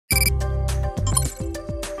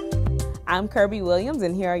I'm Kirby Williams,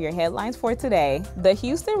 and here are your headlines for today. The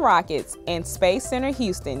Houston Rockets and Space Center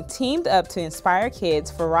Houston teamed up to inspire kids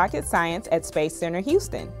for rocket science at Space Center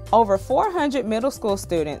Houston. Over 400 middle school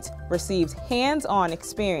students received hands-on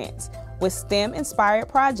experience with STEM-inspired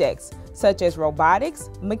projects such as robotics,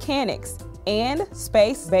 mechanics, and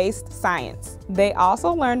space-based science. They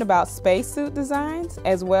also learned about spacesuit designs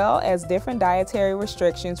as well as different dietary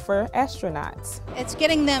restrictions for astronauts. It's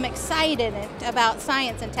getting them excited about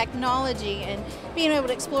science and technology and being able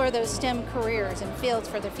to explore those STEM careers and fields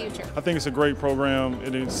for the future. I think it's a great program.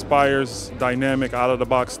 It inspires dynamic,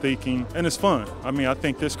 out-of-the-box thinking, and it's fun. I mean, I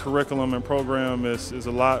think this curriculum and program is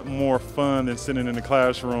a lot more fun than sitting in the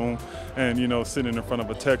classroom and, sitting in front of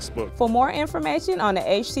a textbook. For more information on the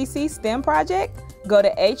HCC STEM project, go to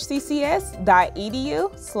hccs.edu/STEM.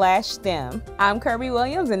 I'm Kirby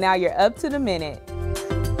Williams, and now you're up to the minute.